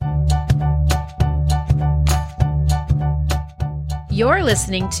You're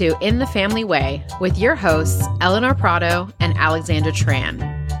listening to In the Family Way with your hosts, Eleanor Prado and Alexandra Tran.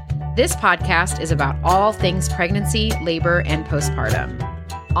 This podcast is about all things pregnancy, labor, and postpartum.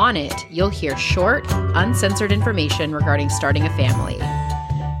 On it, you'll hear short, uncensored information regarding starting a family.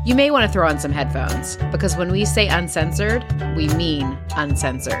 You may want to throw on some headphones, because when we say uncensored, we mean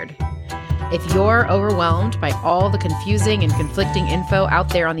uncensored. If you're overwhelmed by all the confusing and conflicting info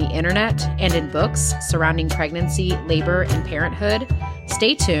out there on the internet and in books surrounding pregnancy, labor, and parenthood,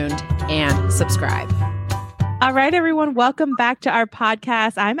 stay tuned and subscribe. All right, everyone, welcome back to our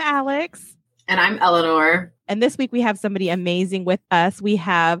podcast. I'm Alex. And I'm Eleanor. And this week we have somebody amazing with us. We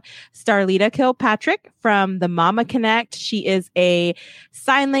have Starlita Kilpatrick from the Mama Connect. She is a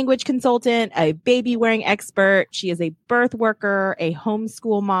sign language consultant, a baby wearing expert. She is a birth worker, a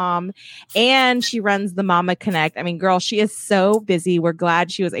homeschool mom, and she runs the Mama Connect. I mean, girl, she is so busy. We're glad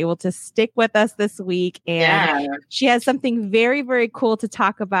she was able to stick with us this week. And she has something very, very cool to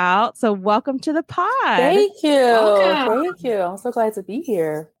talk about. So welcome to the pod. Thank you. Welcome. Thank you. I'm so glad to be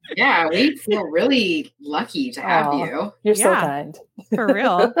here. Yeah, we feel really lucky to have you. You're so kind. For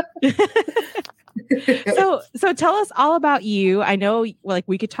real. So tell us all about you. I know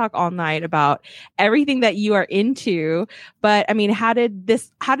we could talk all night about everything that you are into, but I mean, how did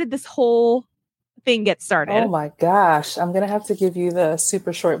this whole thing get started? Oh my gosh. I'm going to have to give you the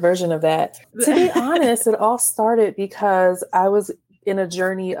super short version of that. To be honest, it all started because I was in a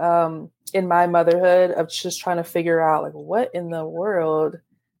journey in my motherhood of just trying to figure out like, what in the world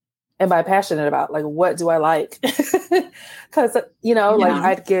am I passionate about? Like, what do I like? Because,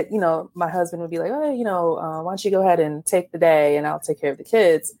 I'd get, my husband would be like, oh, why don't you go ahead and take the day and I'll take care of the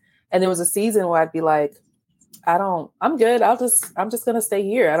kids. And there was a season where I'd be like, I'm good. I'm just going to stay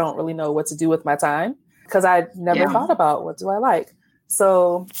here. I don't really know what to do with my time because I never thought about what do I like.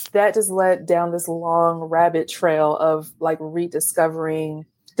 So that just led down this long rabbit trail of like rediscovering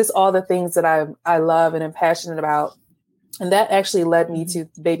just all the things that I love and am passionate about. And that actually led me to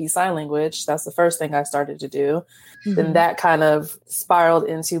baby sign language. That's the first thing I started to do. Mm-hmm. Then that kind of spiraled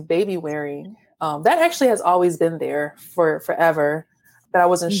into baby wearing. That actually has always been there for forever, but I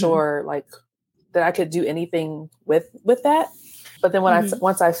wasn't sure like that I could do anything with that. But then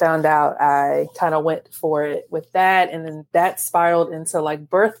once I found out, I kind of went for it with that. And then that spiraled into like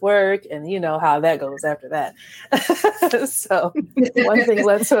birth work. And you know how that goes after that. So one thing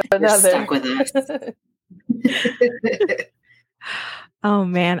led to another. You're stuck with it. Oh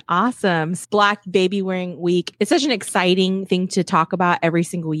man, awesome. Black Baby Wearing Week. It's such an exciting thing to talk about every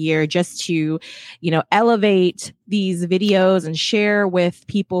single year, just to, elevate these videos and share with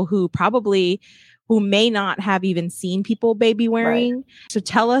people who may not have even seen people baby wearing. Right. So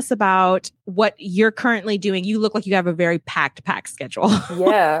tell us about what you're currently doing. You look like you have a very packed schedule.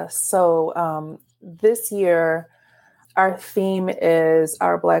 Yeah. So this year, our theme is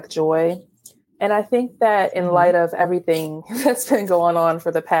Our Black Joy. And I think that in light of everything that's been going on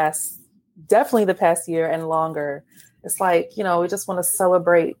for definitely the past year and longer, it's like, we just want to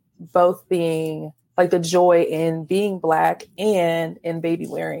celebrate both being like the joy in being Black and in baby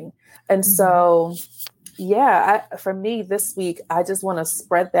wearing. And so, for me this week, I just want to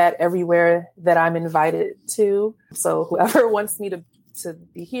spread that everywhere that I'm invited to. So whoever wants me to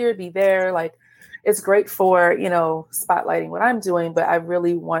be here, be there, like, it's great for, spotlighting what I'm doing, but I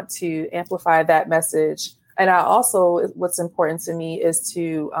really want to amplify that message. And I also, what's important to me is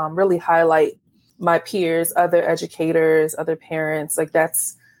to really highlight my peers, other educators, other parents. Like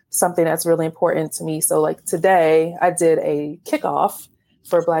that's something that's really important to me. So like today I did a kickoff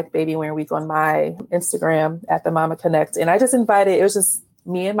for Black Baby Wearing Week on my Instagram at the Mama Connect. And I just invited, it was just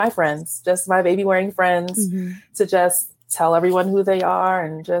me and my friends, just my baby wearing friends to just tell everyone who they are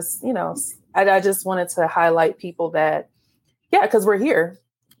and just, I just wanted to highlight people that, because we're here.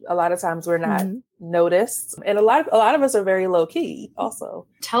 A lot of times we're not noticed. And a lot of us are very low key also.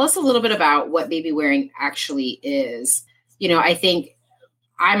 Tell us a little bit about what baby wearing actually is. I think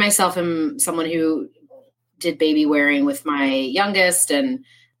I myself am someone who did baby wearing with my youngest, and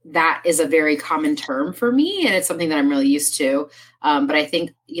that is a very common term for me. And it's something that I'm really used to. But I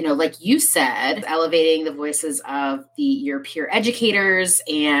think, like you said, elevating the voices of your peer educators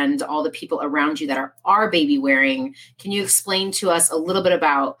and all the people around you that are baby wearing. Can you explain to us a little bit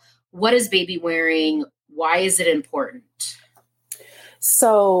about what is baby wearing? Why is it important?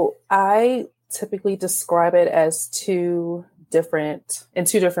 So I typically describe it as in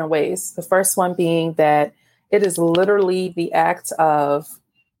two different ways. The first one being that it is literally the act of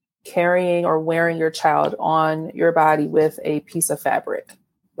carrying or wearing your child on your body with a piece of fabric,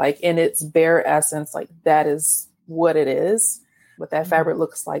 like in its bare essence, like that is what it is. What that fabric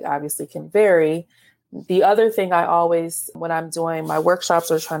looks like obviously can vary, The other thing I always, when I'm doing my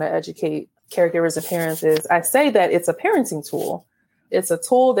workshops or trying to educate caregivers and parents, is I say that it's a parenting tool. It's a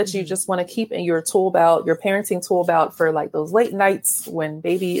tool that you just want to keep in your tool belt, your parenting tool belt, for like those late nights when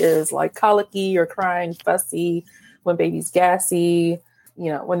baby is like colicky or crying, fussy, when baby's gassy,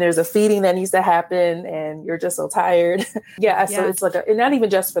 when there's a feeding that needs to happen and you're just so tired. So it's like and not even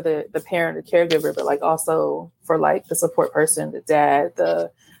just for the parent or caregiver, but like also for like the support person, the dad,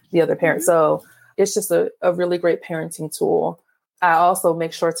 the other parent. So it's just a really great parenting tool. I also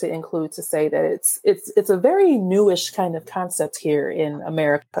make sure to include to say that it's a very newish kind of concept here in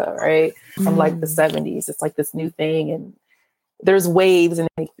America, right? From like the 70s. It's like this new thing, and there's waves and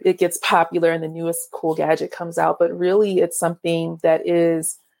it gets popular and the newest cool gadget comes out. But really, it's something that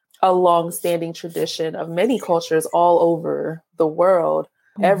is a long-standing tradition of many cultures all over the world.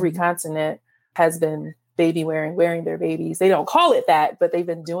 Every continent has been baby wearing their babies. They don't call it that, but they've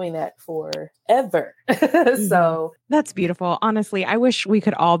been doing that forever. So that's beautiful. Honestly, I wish we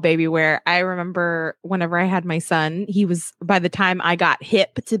could all baby wear. I remember whenever I had my son, he was, by the time I got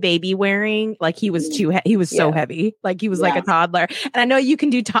hip to baby wearing, like he was so heavy. Like he was like a toddler. And I know you can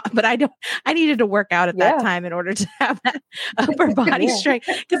do but I needed to work out at that time in order to have that upper body strength.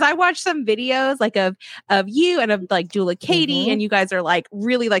 Cause I watched some videos like of you and of like Dula Katie, and you guys are like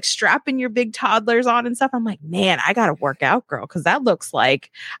really like strapping your big toddlers on and stuff. I'm like, man, I got to work out, girl. Cause that looks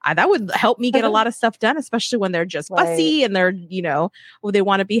like that would help me get a lot of stuff done, especially when they're just fussy and they're, they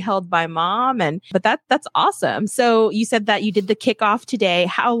want to be held by mom. But that's awesome. So you said that you did the kickoff today.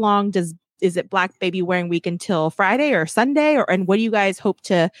 How long is it Black Baby Wearing Week until Friday or Sunday, and what do you guys hope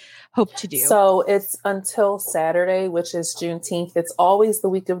to do? So it's until Saturday, which is Juneteenth. It's always the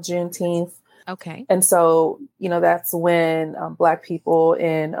week of Juneteenth. Okay. And so, that's when Black people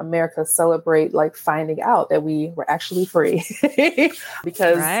in America celebrate like finding out that we were actually free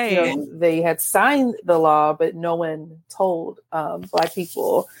because they had signed the law, but no one told Black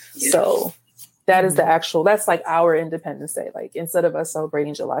people. Yeah. So that is that's like our Independence Day, like instead of us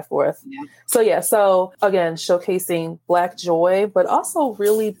celebrating July 4th. Yeah. So again, showcasing Black joy, but also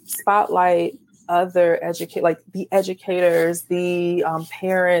really spotlight other the educators, the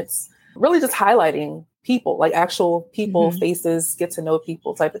parents, really just highlighting people, like actual people, faces, get to know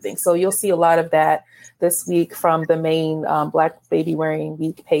people type of thing. So you'll see a lot of that this week from the main Black Baby Wearing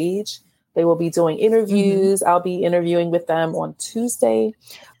Week page. They will be doing interviews. I'll be interviewing with them on Tuesday.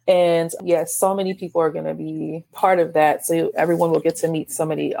 And so many people are going to be part of that. So everyone will get to meet so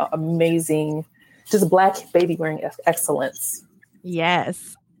many amazing, just Black baby wearing excellence.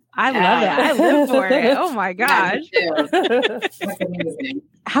 Yes. I love it. I live for it. Oh my gosh.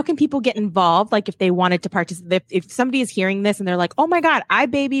 How can people get involved? Like if they wanted to participate, if somebody is hearing this and they're like, oh my God, I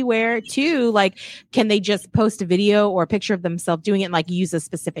baby wear too. Like, can they just post a video or a picture of themselves doing it and like use a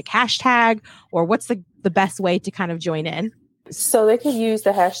specific hashtag, or what's the best way to kind of join in? So they could use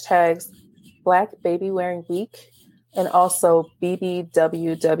the hashtags Black Baby Wearing Week and also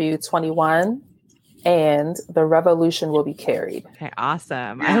BBWW21. And the revolution will be carried. Okay,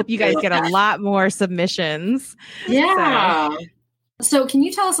 awesome. I hope you guys get a lot more submissions. Yeah. So can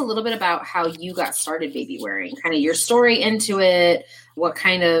you tell us a little bit about how you got started baby wearing, kind of your story into it, what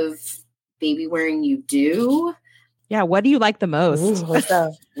kind of baby wearing you do? Yeah, what do you like the most?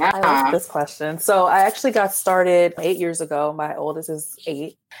 I like this question. So I actually got started 8 years ago. My oldest is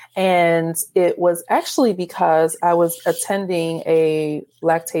 8. And it was actually because I was attending a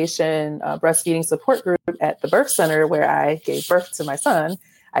lactation breastfeeding support group at the birth center where I gave birth to my son.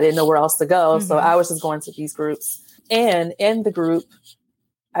 I didn't know where else to go. So I was just going to these groups. And in the group,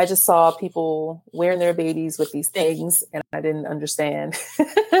 I just saw people wearing their babies with these things, and I didn't understand,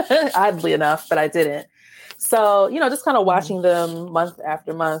 oddly enough, but I didn't. So, just kind of watching them month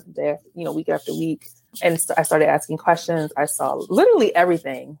after month, week after week. And I started asking questions. I saw literally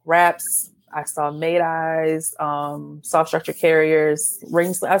everything, wraps. I saw made eyes, soft structure carriers,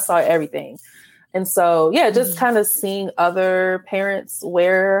 rings. I saw everything. And so, just kind of seeing other parents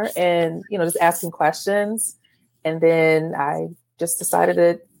wear and, just asking questions. And then I just decided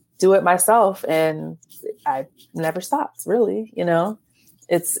to do it myself. And I never stopped, really,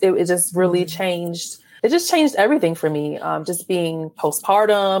 it just really changed. It just changed everything for me. Just being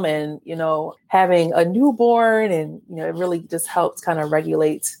postpartum and, having a newborn, and, it really just helped kind of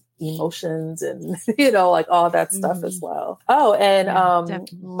regulate emotions and, like all that stuff as well. Oh, and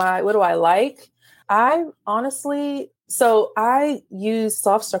what do I like? I honestly, so I use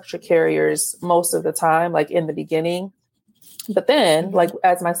soft structure carriers most of the time, like in the beginning. But then, like,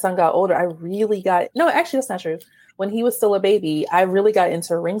 as my son got older, I really actually, that's not true. When he was still a baby, I really got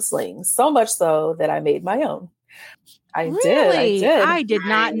into ring slings, so much so that I made my own. I Really? did. I did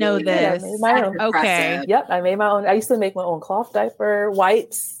not know this. I made my own. Okay. Yep, I made my own. I used to make my own cloth diaper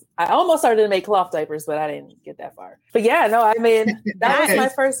wipes. I almost started to make cloth diapers, but I didn't get that far. But yeah, no, I made that was my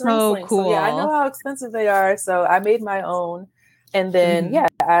first ring sling. Cool. So yeah, I know how expensive they are. So I made my own. And then,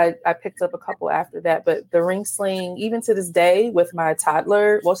 I picked up a couple after that. But the ring sling, even to this day, with my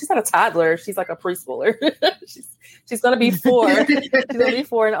toddler, well, she's not a toddler. She's like a preschooler. she's going to be 4. She's going to be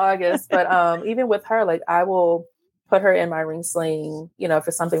 4 in August. But even with her, like I will put her in my ring sling, if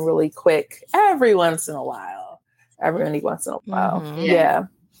it's something really quick, every once in a while. Yeah.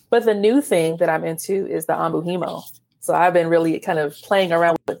 But the new thing that I'm into is the Ambu Himo. So I've been really kind of playing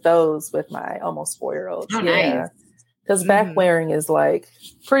around with those with my almost 4-year-old. Oh, nice. Because back wearing is like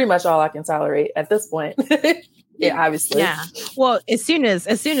pretty much all I can tolerate at this point. Yeah, obviously. Yeah. Well, as soon as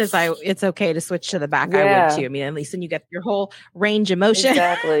it's okay to switch to the back, I would too. I mean, at least then you get your whole range of motion.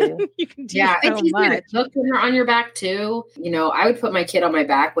 Exactly. You can do it's easy to cook when you're on your back too. I would put my kid on my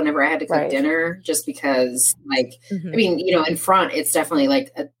back whenever I had to cook dinner, just because, like, I mean, in front, it's definitely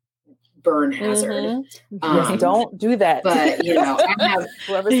like a burn hazard. Yes, don't do that. But I have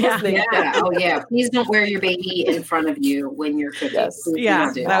whoever's listening. Please don't wear your baby in front of you when you're cooking.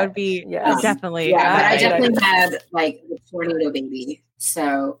 Yes. That would be definitely. Yeah, but I definitely had like the tornado baby.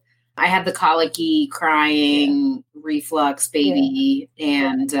 So I had the colicky, crying, reflux baby,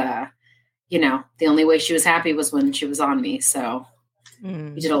 and the only way she was happy was when she was on me. So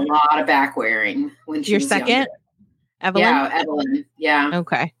we did a lot of back wearing when she was second, younger. Evelyn. Yeah, Evelyn. Yeah.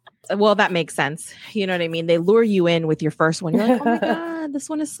 Okay. Well, that makes sense. You know what I mean? They lure you in with your first one. You're like, oh my God, this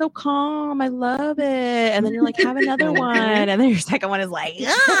one is so calm. I love it. And then you're like, have another one. And then your second one is like,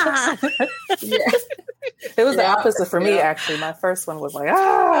 ah. It was the opposite for me, actually. My first one was like,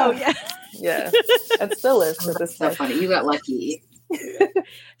 ah. Oh, yeah. Yeah. It still is. That's so funny. You got lucky.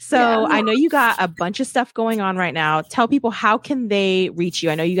 So I know you got a bunch of stuff going on right now. Tell people, how can they reach you?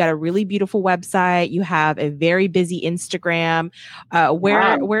 I know you got a really beautiful website. You have a very busy Instagram.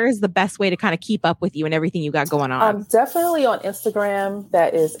 Where is the best way to kind of keep up with you and everything you got going on? Definitely on Instagram.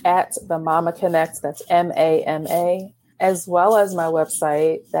 That is at the Mama Connect. That's MAMA. As well as my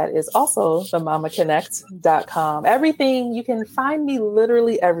website. That is also themamaconnect.com. Everything, you can find me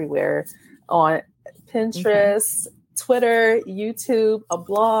literally everywhere on Pinterest, Twitter, YouTube, a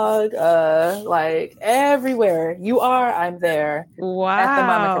blog, like everywhere you are, I'm there.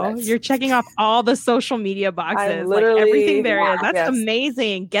 Wow. You're checking off all the social media boxes. Like everything there is. That's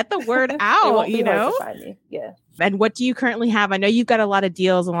amazing. Get the word out, Hard to find me. Yeah. And what do you currently have? I know you've got a lot of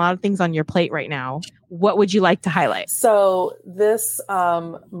deals and a lot of things on your plate right now. What would you like to highlight? So this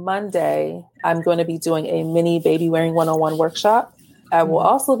Monday, I'm going to be doing a mini baby wearing 101 workshop. I will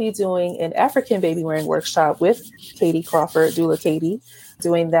also be doing an African baby wearing workshop with Katie Crawford, Doula Katie,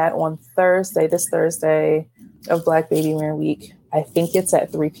 doing that on this Thursday of Black Baby Wearing Week. I think it's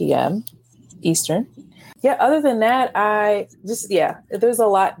at 3 p.m. Eastern. Yeah, other than that, there's a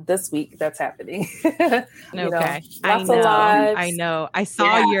lot this week that's happening. Okay. Lots of lives. I know. I saw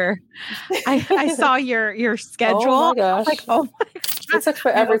I saw your schedule. Oh my gosh. Like, oh my gosh. It took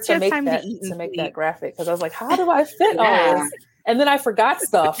forever to make that graphic, because I was like, how do I fit all this? And then I forgot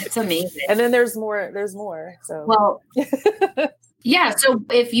stuff. It's amazing. And then there's more. So So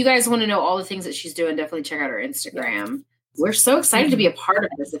if you guys want to know all the things that she's doing, definitely check out her Instagram. We're so excited to be a part of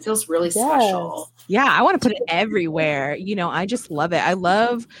this. It feels really special. Yeah, I want to put it everywhere. I just love it. I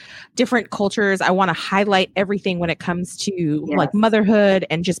love different cultures. I want to highlight everything when it comes to like motherhood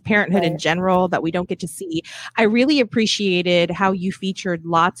and just parenthood in general that we don't get to see. I really appreciated how you featured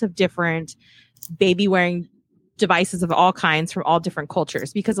lots of different baby wearing devices of all kinds from all different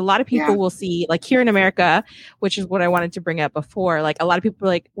cultures, because a lot of people will see, like here in America, which is what I wanted to bring up before, like a lot of people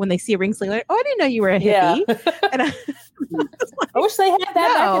like when they see a ring sling, like, oh, I didn't know you were a hippie. And I wish they had that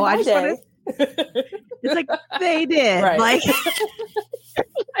back in my day. It's like they did. Right. Like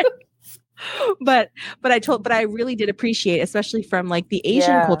but I really did appreciate, especially from like the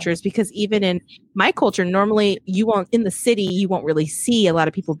Asian cultures, because even in my culture, normally you won't really see a lot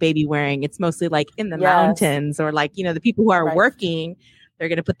of people baby wearing. It's mostly like in the mountains, or like, the people who are working, they're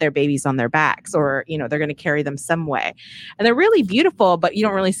going to put their babies on their backs, or, they're going to carry them some way. And they're really beautiful, but you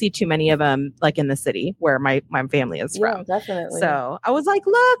don't really see too many of them like in the city where my family is from. Yeah, definitely. So I was like,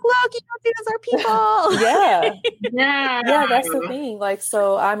 look, these are people. Yeah, that's the thing. Like,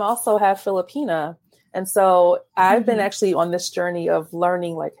 so I'm also half Filipina. And so I've been actually on this journey of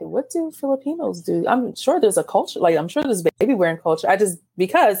learning, like, hey, what do Filipinos do? I'm sure there's a culture, like, I'm sure there's baby wearing culture.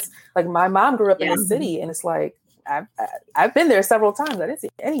 Because like my mom grew up in the city, and it's like, I've been there several times. I didn't see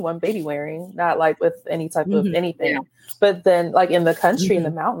anyone baby wearing, not like with any type of anything. But then like in the country, in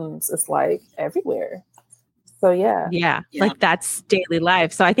the mountains, it's like everywhere. So yeah. Yeah, like that's daily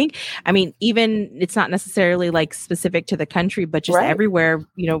life. So I think, I mean, even it's not necessarily like specific to the country, but just everywhere,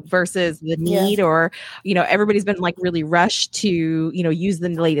 you know, versus the need or, you know, everybody's been like really rushed to, you know, use the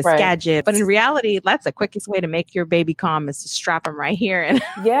latest gadget. But in reality, that's the quickest way to make your baby calm is to strap them right here. And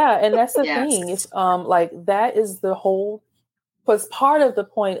and that's the thing. It's like that is the whole, was part of the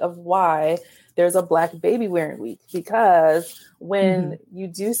point of why there's a Black Baby Wearing Week, because when you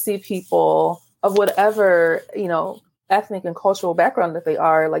do see people of whatever, you know, ethnic and cultural background that they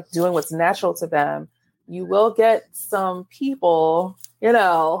are, like doing what's natural to them, you will get some people, you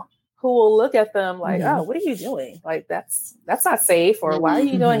know, who will look at them like, oh, what are you doing? Like, that's not safe. Or why are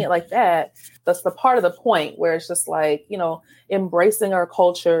you doing it like that? That's the part of the point where it's just like, you know, embracing our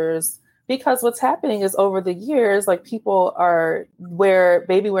cultures. Because what's happening is over the years, like people are, where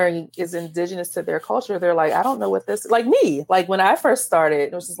baby wearing is indigenous to their culture, they're like, I don't know what this, like me, like when I first started,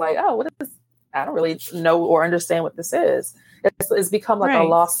 it was just like, oh, what is this? I don't really know or understand what this is. It's become like a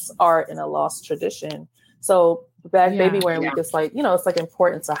lost art and a lost tradition. So Black Baby Wearing Week is like, you know, it's like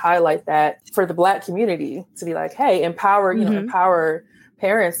important to highlight that for the Black community to be like, hey, empower, you know, empower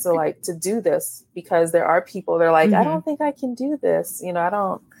parents to like, to do this, because there are people, they're like, I don't think I can do this. You know, I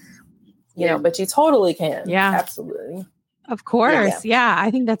don't, you know, but you totally can. Yeah, absolutely. Of course. Yeah.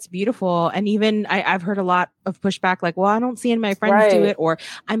 I think that's beautiful. And even I've heard a lot of pushback, like, well, I don't see any of my friends do it, or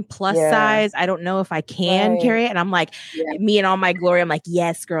I'm plus size. I don't know if I can carry it. And I'm like, me and all my glory, I'm like,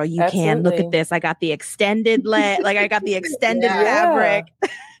 yes, girl, you can. Look at this. I got the extended like I got the extended fabric,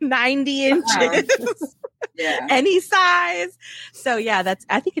 90 inches. Any size. So yeah,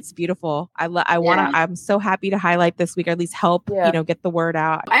 I think it's beautiful. I'm so happy to highlight this week, or at least help, you know, get the word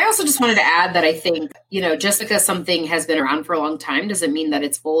out. I also just wanted to add that I think, you know, just because something has been around for a long time doesn't mean that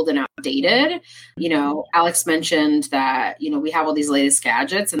it's old and outdated. You know, Alex mentioned that, you know, we have all these latest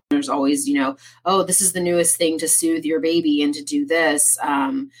gadgets, and there's always, you know, oh, this is the newest thing to soothe your baby and to do this.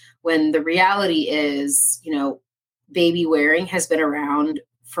 When the reality is, you know, baby wearing has been around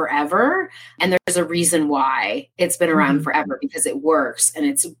forever. And there's a reason why it's been around forever, because it works and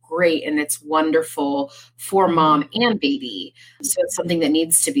it's great and it's wonderful for mom and baby. So it's something that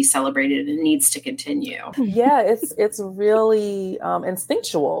needs to be celebrated and needs to continue. Yeah, it's really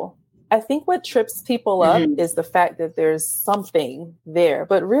instinctual. I think what trips people up is the fact that there's something there.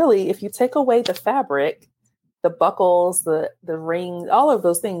 But really, if you take away the fabric, the buckles, the ring, all of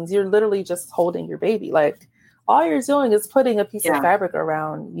those things, you're literally just holding your baby. Like, all you're doing is putting a piece of fabric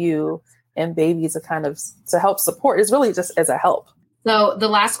around you and baby to help support. It's really just as a help. So the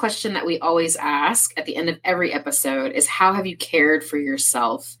last question that we always ask at the end of every episode is, how have you cared for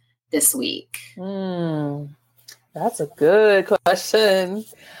yourself this week? That's a good question.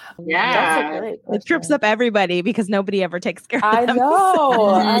 Yeah. It trips up everybody because nobody ever takes care of I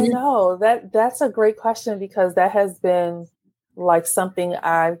know. That's a great question, because that has been like something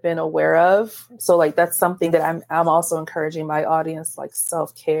I've been aware of. So like, that's something that I'm also encouraging my audience, like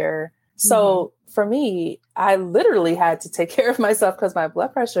self-care. So for me, I literally had to take care of myself because my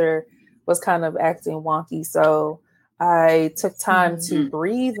blood pressure was kind of acting wonky. So I took time to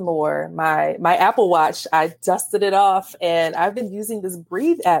breathe more. My Apple Watch, I dusted it off, and I've been using this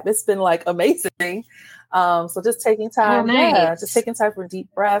Breathe app. It's been like amazing. So just taking time, just taking time for deep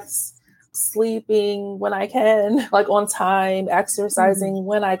breaths, sleeping when I can, like on time, exercising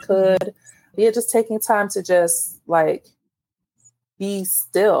when I could. Yeah, just taking time to just like be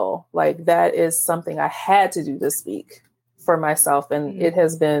still. Like that is something I had to do this week for myself, and it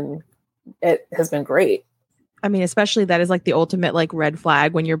has been great. I mean, especially that is like the ultimate like red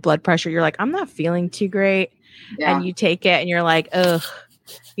flag when your blood pressure, you're like, I'm not feeling too great. And you take it and you're like, ugh,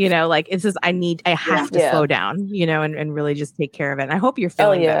 you know, like it's just, I have to slow down, you know, and really just take care of it. And I hope you're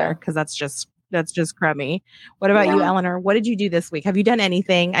feeling better, because that's just crummy. What about you, Eleanor? What did you do this week? Have you done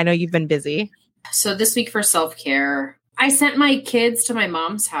anything? I know you've been busy. So this week for self-care, I sent my kids to my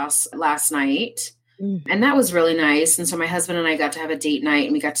mom's house last night. And that was really nice. And so my husband and I got to have a date night,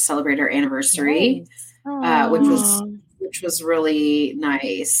 and we got to celebrate our anniversary. Which was really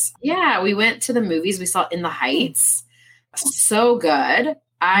nice. Yeah, we went to the movies. We saw In the Heights. So good.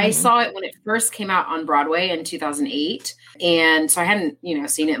 I saw it when it first came out on Broadway in 2008. And so I hadn't,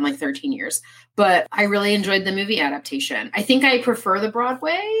 seen it in like 13 years. But I really enjoyed the movie adaptation. I think I prefer the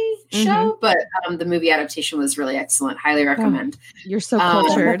Broadway show, but the movie adaptation was really excellent. Highly recommend. You're so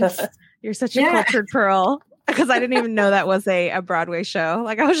cultured. You're such a cultured pearl. Because I didn't even know that was a Broadway show.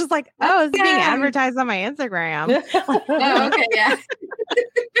 Like I was just like, oh, it's being advertised on my Instagram. Oh, okay, yeah.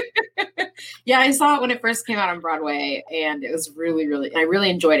 Yeah, I saw it when it first came out on Broadway, and it was I really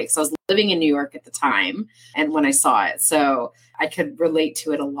enjoyed it because I was living in New York at the time and when I saw it. So I could relate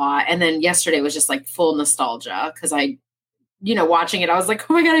to it a lot. And then yesterday was just like full nostalgia because watching it, I was like,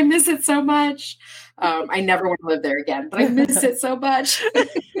 oh my God, I miss it so much. I never want to live there again, but I miss it so much.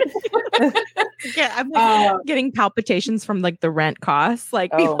 Yeah, I'm getting palpitations from like the rent costs,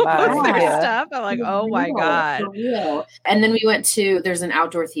 like people post their stuff. I'm like, oh my God. And then we went to, there's an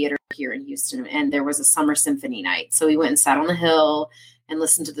outdoor theater here in Houston, and there was a summer symphony night. So we went and sat on the hill and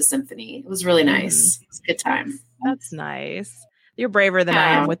listened to the symphony. It was really nice. It was a good time. That's nice. You're braver than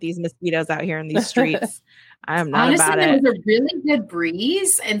I am with these mosquitoes out here in these streets. I'm not honestly, about it. There was a really good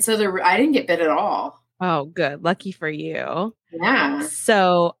breeze, and so I didn't get bit at all. Oh, good. Lucky for you. Yeah.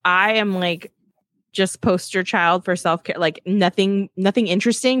 So I am like just poster child for self-care, like nothing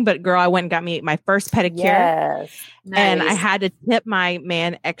interesting, but girl, I went and got me my first pedicure. Yes. And I had to tip my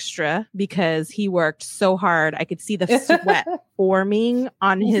man extra because he worked so hard. I could see the sweat forming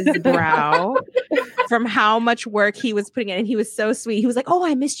on his brow from how much work he was putting in. And he was so sweet. He was like, oh,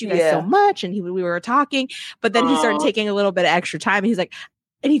 I missed you guys so much. And we were talking, but then he started taking a little bit of extra time. And he's like,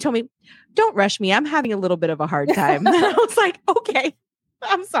 and he told me, don't rush me. I'm having a little bit of a hard time. And I was like, okay,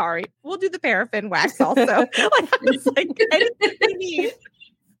 I'm sorry. We'll do the paraffin wax also. Like, I was like, anything you need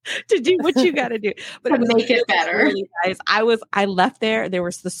to do what you got to do, but it was make it better. Really nice. I left there. There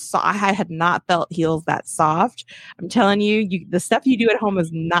was I had not felt heels that soft. I'm telling you, the stuff you do at home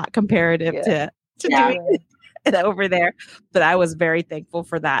is not comparative to doing it over there. But I was very thankful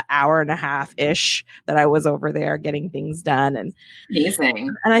for that hour and a half ish that I was over there getting things done. And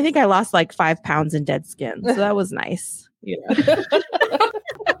amazing. And I think I lost like 5 pounds in dead skin, so that was nice. Yeah.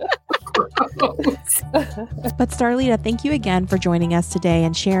 But Starlita, thank you again for joining us today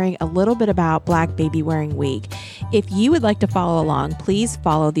and sharing a little bit about Black Baby Wearing Week. If you would like to follow along, please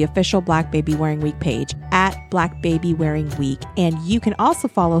follow the official Black Baby Wearing Week page at Black Baby Wearing Week. And you can also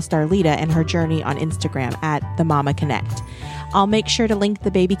follow Starlita and her journey on Instagram at The Mama Connect. I'll make sure to link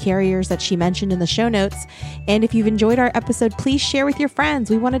the baby carriers that she mentioned in the show notes. And if you've enjoyed our episode, please share with your friends.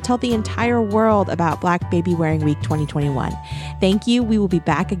 We want to tell the entire world about Black Baby Wearing Week 2021. Thank you. We will be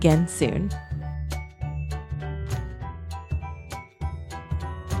back again soon.